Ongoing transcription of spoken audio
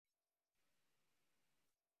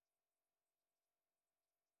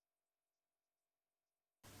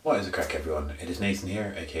What is the crack, everyone? It is Nathan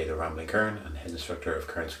here, aka the Rambling Kern, and head instructor of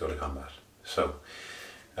Kern School of Combat. So,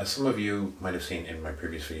 as some of you might have seen in my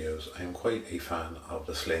previous videos, I am quite a fan of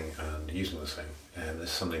the sling and using the sling. And this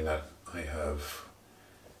is something that I have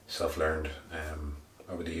self-learned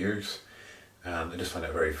over the years, and I just find it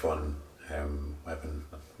a very fun weapon,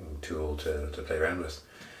 tool to play around with.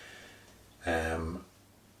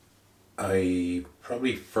 I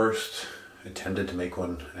probably first attempted to make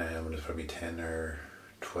one when I was probably 10 or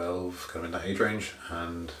 12, kind of in that age range,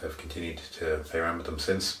 and I've continued to play around with them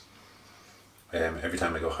since. Every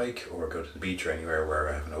time I go hike or go to the beach or anywhere where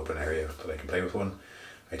I have an open area that I can play with one,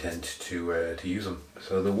 I tend to use them.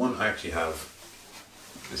 So the one I actually have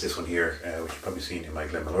is this one here, which you've probably seen in my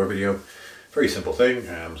Glen Malure video. Very simple thing,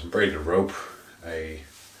 some braided rope, a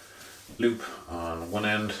loop on one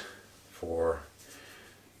end for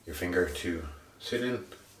your finger to sit in,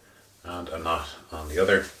 and a knot on the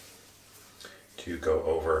other to go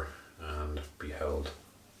over and be held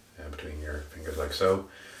between your fingers like so.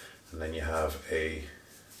 And then you have a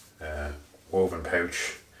woven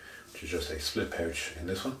pouch, which is just a split pouch in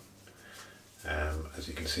this one. As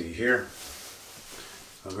you can see here,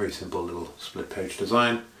 a very simple little split pouch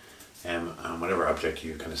design, and whatever object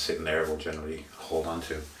you kind of sit in there will generally hold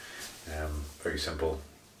onto. Very simple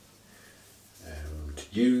to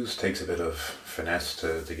use, takes a bit of finesse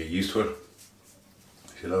to get used to it.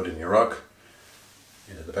 If you load in your rock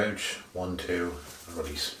into the pouch, 1, 2, and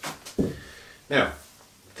release. Now,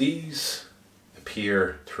 these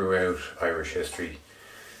appear throughout Irish history.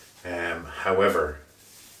 However,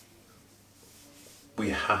 we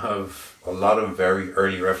have a lot of very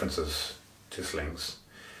early references to slings.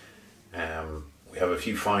 We have a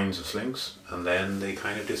few finds of slings, and then they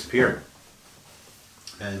kind of disappear.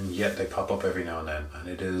 And yet they pop up every now and then, and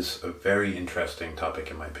it is a very interesting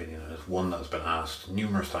topic in my opinion, and it's one that's been asked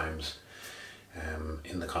numerous times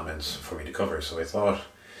in the comments for me to cover. So I thought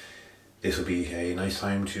this would be a nice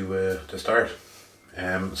time to start.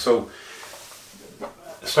 So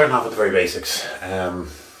starting off with the very basics,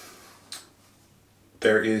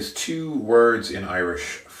 there is 2 words in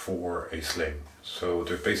Irish for a sling. So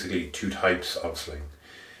there's basically 2 types of sling.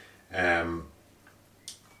 And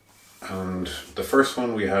the first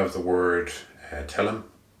one, we have the word telem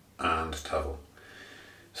and tavel.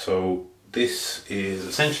 So this is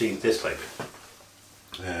essentially this type.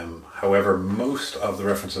 However, most of the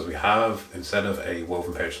references we have, instead of a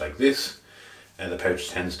woven pouch like this, the pouch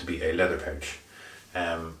tends to be a leather pouch.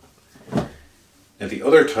 Now the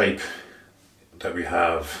other type that we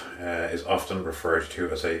have is often referred to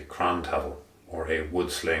as a cron tavel, or a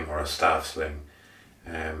wood sling, or a staff sling,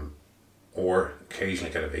 or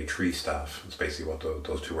occasionally kind of a tree staff. It's basically what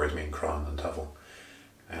those 2 words mean, cron and tavel,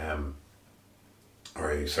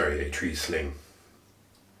 or a tree sling.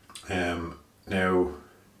 Now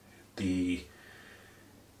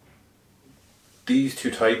these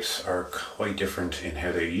 2 types are quite different in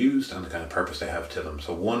how they're used and the kind of purpose they have to them.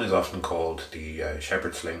 So one is often called the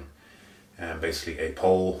shepherd sling, basically a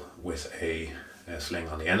pole with a sling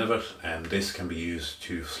on the end of it, and this can be used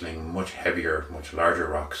to sling much heavier, much larger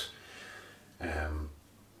rocks. And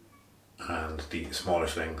the smaller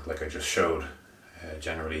sling, like I just showed,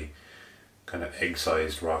 generally kind of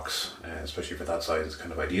egg-sized rocks, especially for that size, is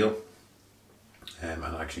kind of ideal. And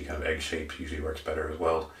actually kind of egg shape usually works better as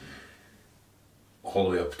well. All the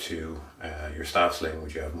way up to your staff sling,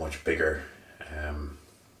 which you have much bigger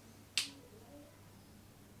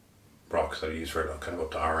rocks that are used for kind of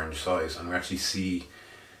up to orange size. And we actually see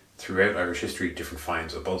throughout Irish history different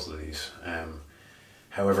finds of both of these.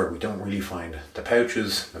 However, we don't really find the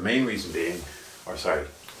pouches, the main reason being,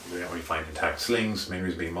 we don't really find intact slings. The main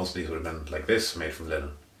reason being most of these would have been like this, made from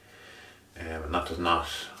linen. And that does not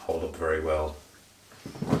hold up very well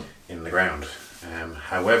in the ground.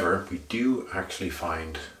 However, we do actually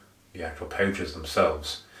find the actual pouches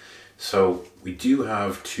themselves. So we do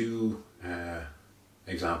have 2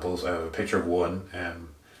 examples. I have a picture of one, which I'm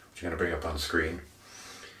going to bring up on screen.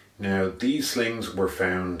 Now, these slings were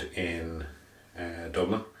found in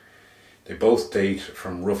Dublin. They both date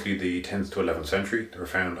from roughly the 10th to 11th century. They were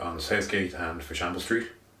found on Southgate and Fishamble Street.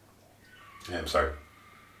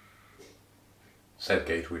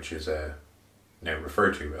 Southgate, which is now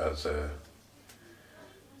referred to as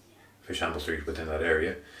Fishamble Street within that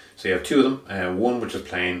area. So you have 2 of them, one which is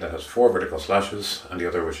plain that has 4 vertical slashes, and the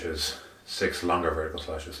other which is 6 longer vertical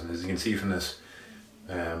slashes. And as you can see from this,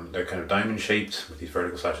 they're kind of diamond shaped with these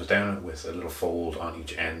vertical slashes down it, with a little fold on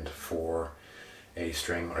each end for a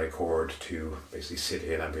string or a cord to basically sit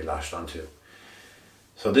in and be lashed onto.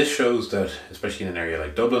 So this shows that, especially in an area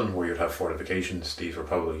like Dublin, where you'd have fortifications, these were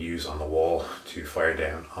probably used on the wall to fire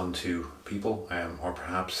down onto people, or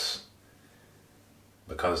perhaps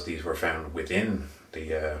because these were found within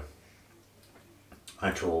the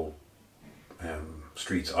actual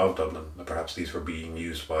streets of Dublin, perhaps these were being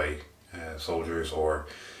used by soldiers or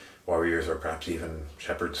warriors, or perhaps even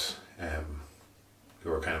shepherds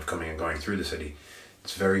who were kind of coming and going through the city.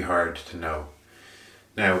 It's very hard to know.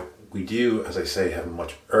 Now, we do, as I say, have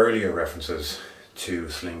much earlier references to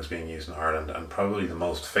slings being used in Ireland, and probably the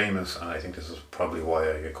most famous, and I think this is probably why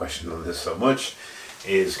I get questioned on this so much,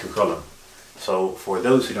 is Cuchulainn. So for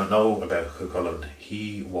those who don't know about Cuchulainn,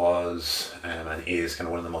 he was and is kind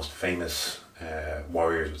of one of the most famous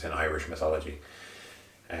warriors within Irish mythology.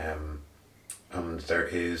 And there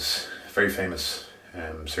is a very famous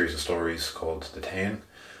series of stories called The Táin.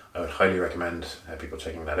 I would highly recommend people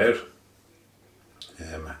checking that out.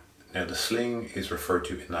 Now, the sling is referred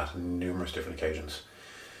to in that on numerous different occasions.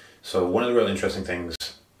 So one of the real interesting things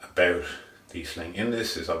about the sling in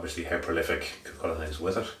this is obviously how prolific Cuchulainn is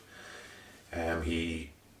with it.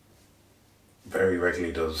 He very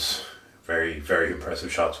regularly does very, very impressive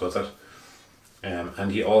shots with it. And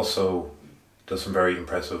he also does some very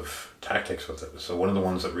impressive tactics with it. So one of the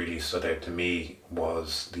ones that really stood out to me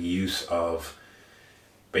was the use of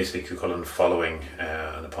basically Cuchulainn following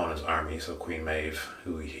an opponent's army, so Queen Maeve,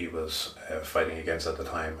 who he was fighting against at the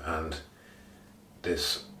time, and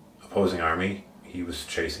this opposing army, he was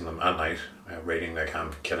chasing them at night, raiding their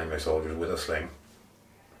camp, killing their soldiers with a sling.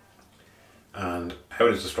 And how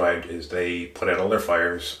it is described is they put out all their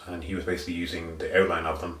fires, and he was basically using the outline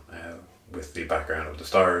of them with the background of the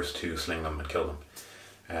stars to sling them and kill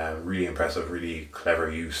them. Really impressive, really clever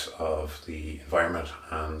use of the environment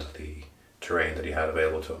and the terrain that he had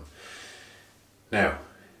available to him. Now,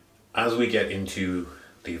 as we get into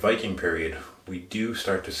the Viking period, we do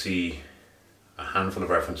start to see a handful of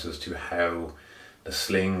references to how the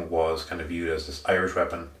sling was kind of viewed as this Irish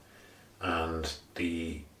weapon, and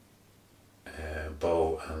the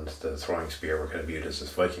bow and the throwing spear were kind of viewed as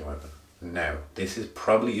this Viking weapon. Now, this is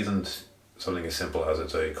probably isn't something as simple as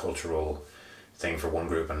it's a cultural thing for one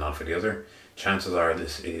group and not for the other. Chances are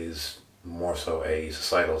this is more so a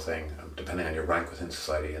societal thing, depending on your rank within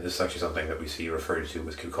society. And this is actually something that we see referred to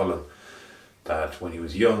with Cuchulainn, that when he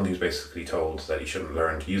was young, he was basically told that he shouldn't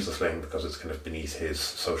learn to use the sling because it's kind of beneath his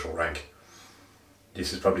social rank.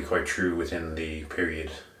 This is probably quite true within the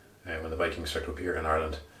period when the Vikings start to appear in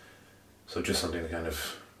Ireland. So just something to kind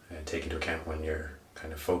of take into account when you're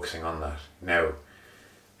kind of focusing on that. Now,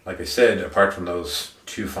 like I said, apart from those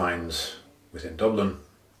two finds within Dublin,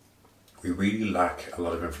 we really lack a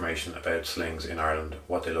lot of information about slings in Ireland,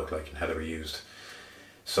 what they look like and how they were used.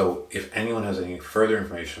 So if anyone has any further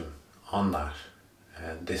information on that,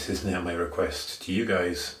 and this is now my request to you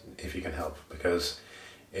guys, if you can help, because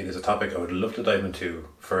it is a topic I would love to dive into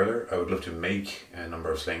further. I would love to make a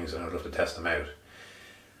number of slings and I would love to test them out.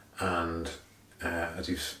 And as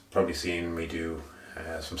you've probably seen me do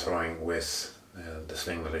some throwing with the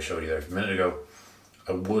sling that I showed you there a minute ago,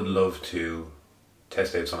 I would love to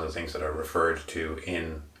test out some of the things that are referred to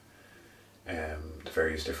in the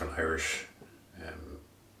various different Irish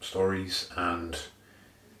stories, and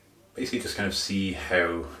basically just kind of see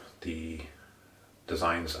how the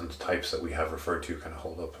designs and types that we have referred to kind of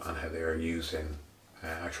hold up and how they are used in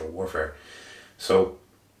actual warfare. So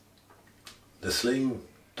the sling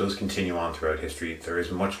does continue on throughout history. There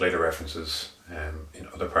is much later references in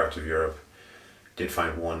other parts of Europe. Did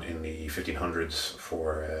find one in the 1500s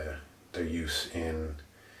for their use in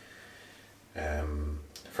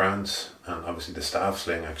France, and obviously the staff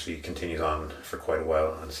sling actually continues on for quite a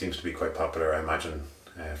while and seems to be quite popular. I imagine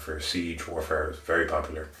for siege warfare it's very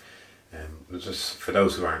popular. Just for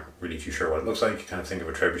those who aren't really too sure what it looks like, kind of think of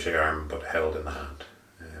a trebuchet arm but held in the hand.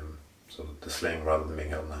 So the sling, rather than being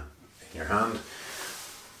held in your hand,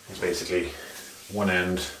 is basically one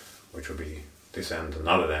end, which would be this end, the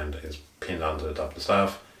knotted end, is pinned onto the top of the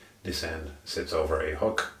staff. This end sits over a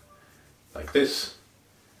hook like this.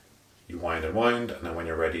 You wind and wind, and then when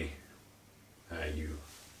you're ready, you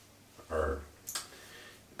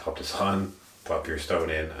pop this on, pop your stone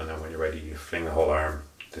in, and then when you're ready, you fling the whole arm.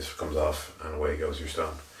 This comes off, and away goes your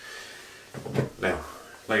stone. Now,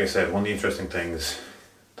 like I said, one of the interesting things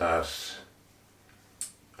that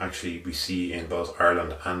actually we see in both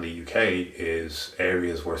Ireland and the UK is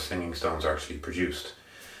areas where slinging stones are actually produced.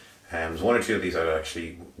 There's one or two of these I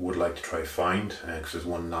actually would like to try find, because there's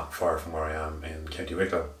one not far from where I am in County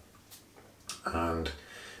Wicklow. And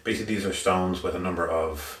basically these are stones with a number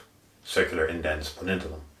of circular indents put into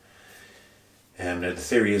them. Now the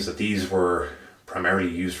theory is that these were primarily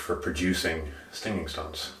used for producing slinging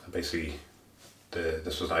stones. Basically,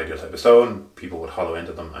 this was an ideal type of stone. People would hollow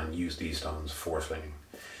into them and use these stones for slinging.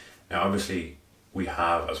 Now obviously we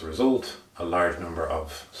have, as a result, a large number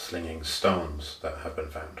of slinging stones that have been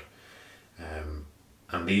found.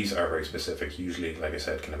 And these are very specific, usually, like I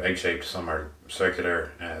said, kind of egg-shaped. Some are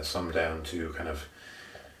circular, some down to kind of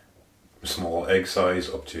small egg size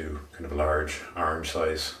up to kind of large orange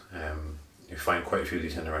size. You find quite a few of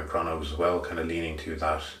these in around chronos as well, kind of leaning to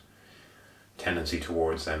that tendency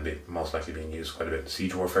towards them most likely being used quite a bit in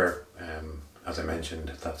siege warfare. As I mentioned,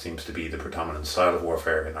 that seems to be the predominant style of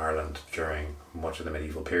warfare in Ireland during much of the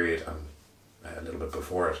medieval period and a little bit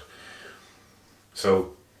before it.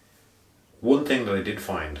 So one thing that I did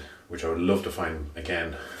find, which I would love to find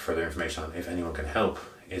again further information on if anyone can help,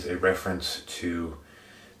 is a reference to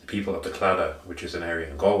the people of the Claddagh, which is an area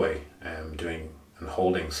in Galway, doing and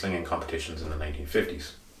holding slinging competitions in the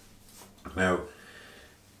 1950s. Now,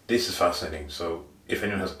 this is fascinating, so if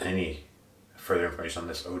anyone has any further information on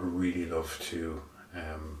this, I would really love to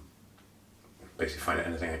basically find out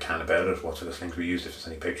anything I can about it, what sort of slings we used, if there's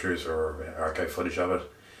any pictures or archive footage of it,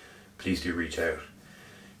 please do reach out.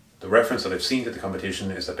 The reference that I've seen to the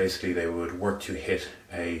competition is that basically they would work to hit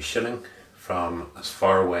a shilling from as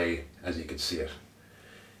far away as you could see it.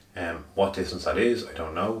 What distance that is, I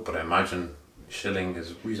don't know, but I imagine shilling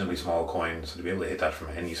is a reasonably small coin, so to be able to hit that from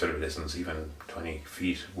any sort of distance, even 20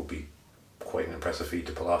 feet, would be quite an impressive feat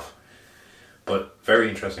to pull off. But very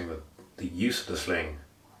interesting that the use of the sling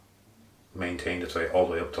maintained its way all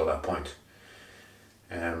the way up till that point.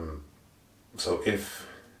 So if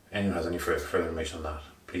anyone has any further information on that,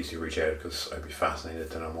 please do reach out, because I'd be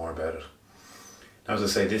fascinated to know more about it. Now, as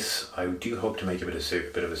I say, I do hope to make a bit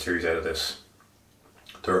of a series out of this.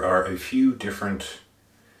 There are a few different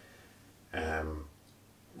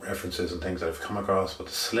references and things that I've come across, but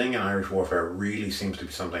the sling in Irish warfare really seems to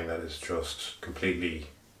be something that is just completely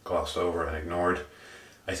glossed over and ignored.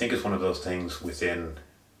 I think it's one of those things within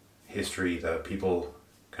history that people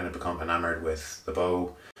kind of become enamored with the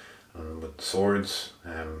bow and with swords,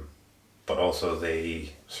 but also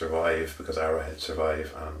they survive because arrowheads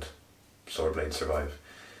survive and sword blades survive.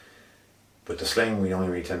 With the sling, we only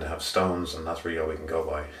really tend to have stones, and that's really all we can go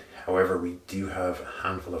by. However, we do have a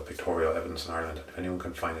handful of pictorial evidence in Ireland. If anyone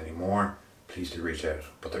can find any more, please do reach out.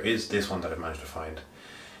 But there is this one that I've managed to find,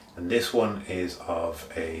 and this one is of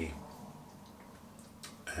a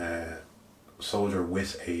soldier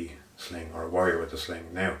with a sling, or a warrior with a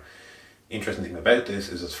sling. Now, interesting thing about this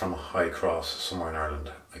is it's from a high cross somewhere in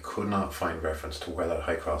Ireland. I could not find reference to where that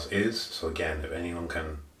high cross is, so again, if anyone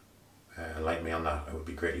can enlighten me on that, I would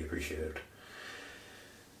be greatly appreciated.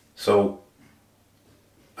 So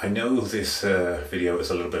I know this video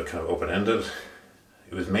is a little bit kind of open-ended.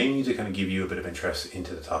 It was mainly to kind of give you a bit of interest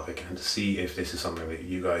into the topic and to see if this is something that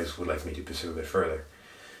you guys would like me to pursue a bit further,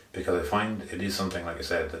 because I find it is something, like I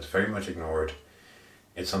said, that's very much ignored.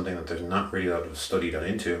 It's something that there's not really a lot of study done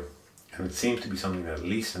into, and it seems to be something that, at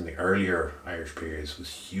least in the earlier Irish periods, was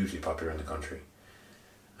hugely popular in the country.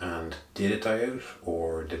 And did it die out,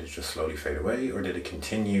 or did it just slowly fade away, or did it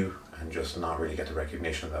continue and just not really get the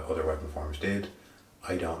recognition that other weapon forms did?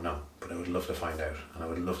 I don't know, but I would love to find out, and I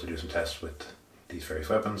would love to do some tests with these various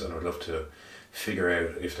weapons, and I would love to figure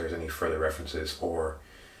out if there's any further references or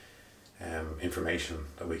information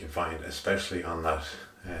that we can find, especially on that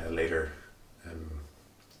later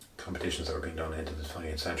competitions that were being done into the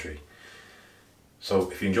 20th century.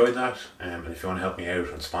 So if you enjoyed that, and if you want to help me out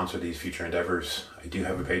and sponsor these future endeavours, I do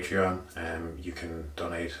have a Patreon. You can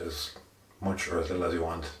donate as much or as little as you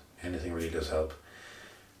want. Anything really does help.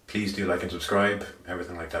 Please do like and subscribe.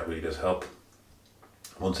 Everything like that really does help.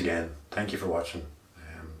 Once again, thank you for watching.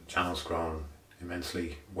 Channel's grown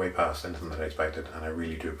immensely, way past anything that I expected, and I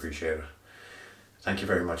really do appreciate it. Thank you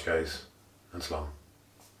very much, guys, and slán.